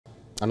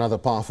Another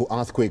powerful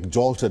earthquake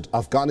jolted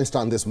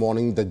Afghanistan this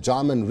morning. The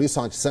German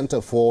Research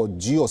Center for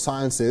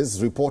Geosciences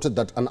reported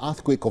that an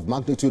earthquake of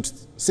magnitude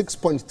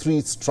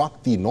 6.3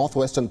 struck the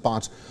northwestern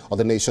part of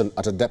the nation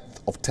at a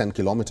depth of 10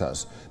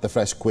 kilometers. The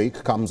fresh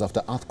quake comes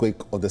after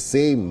earthquake of the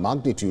same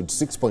magnitude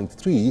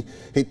 6.3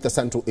 hit the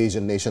Central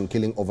Asian nation,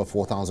 killing over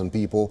 4,000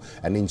 people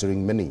and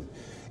injuring many.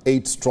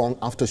 8 strong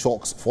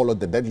aftershocks followed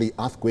the deadly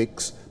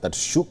earthquakes that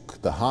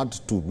shook the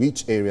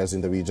hard-to-reach areas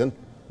in the region.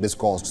 This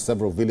caused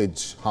several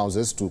village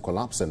houses to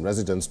collapse and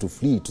residents to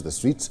flee to the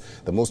streets.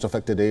 The most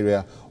affected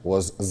area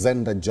was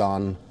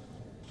Zendajan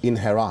in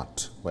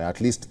Herat, where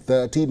at least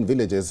 13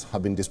 villages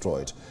have been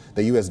destroyed.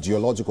 The U.S.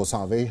 Geological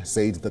Survey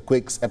said the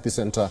quake's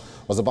epicenter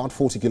was about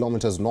 40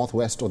 kilometers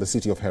northwest of the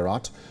city of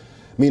Herat.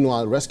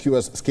 Meanwhile,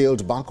 rescuers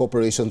scaled back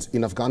operations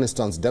in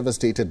Afghanistan's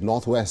devastated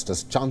northwest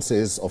as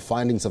chances of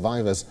finding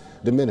survivors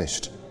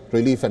diminished.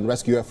 Relief and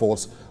rescue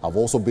efforts have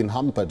also been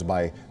hampered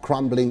by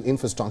crumbling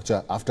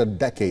infrastructure after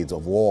decades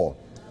of war.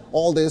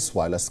 All this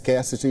while a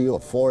scarcity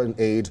of foreign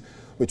aid,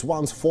 which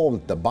once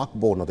formed the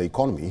backbone of the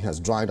economy,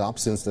 has dried up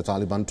since the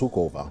Taliban took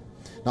over.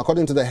 Now,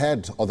 according to the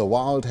head of the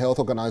World Health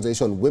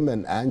Organization,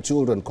 women and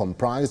children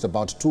comprised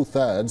about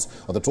 2/3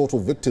 of the total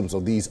victims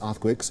of these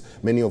earthquakes,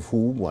 many of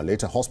whom were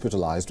later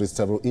hospitalized with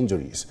several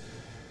injuries.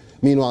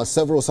 Meanwhile,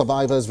 several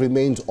survivors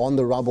remained on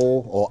the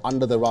rubble or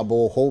under the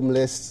rubble,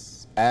 homeless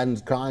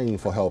and crying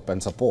for help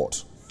and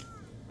support.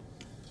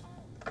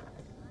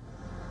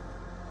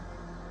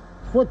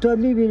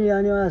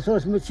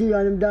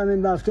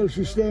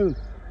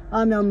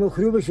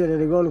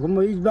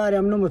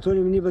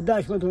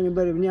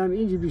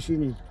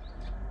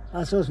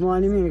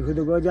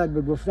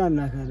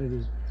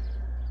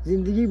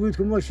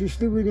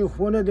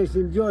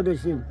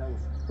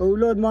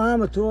 اولاد ما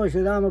همه تو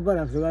شده همه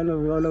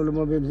برفتن حالا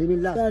ما بریم زمین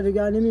لا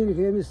دیگه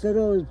نمی‌بینی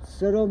که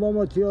سرا با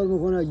ما تیار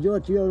میکنه جا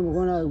تیار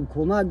میکنه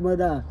کمک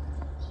بده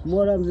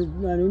ما هم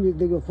یعنی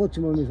دیگه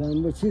خودمون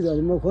میفهمیم ما چی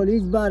داریم ما کلی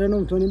هیچ بار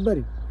نمیتونیم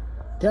بریم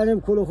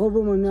ترم کل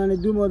خوبمون یعنی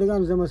 2 ماه دیگه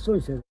هم زمستون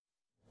شد.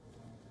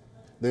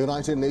 The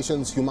United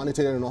Nations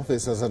Humanitarian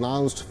Office has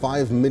announced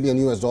 $5 million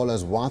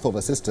worth of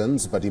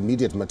assistance, but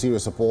immediate material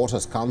support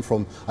has come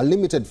from a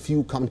limited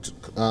few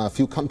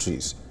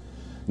countries.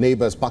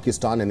 Neighbors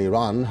Pakistan and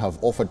Iran have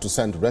offered to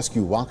send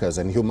rescue workers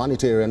and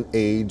humanitarian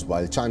aid,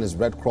 while China's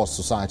Red Cross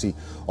Society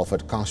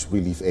offered cash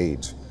relief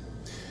aid.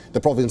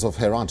 The province of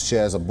Herat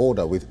shares a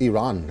border with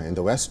Iran in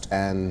the west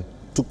and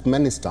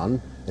Turkmenistan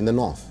in the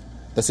north.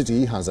 The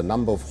city has a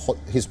number of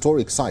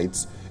historic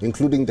sites,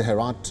 including the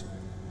Herat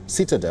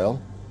Citadel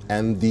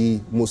and the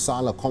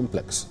Musala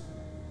complex.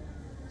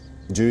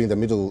 During the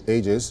Middle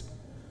Ages,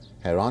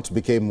 Herat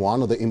became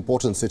one of the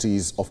important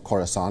cities of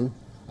Khorasan,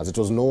 as it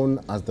was known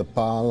as the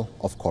Pearl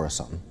of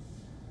Khorasan.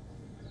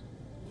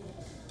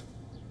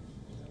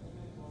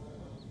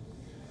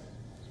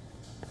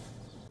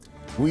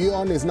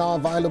 WION is now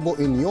available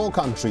in your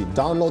country.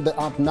 Download the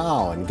app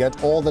now and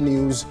get all the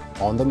news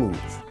on the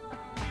move.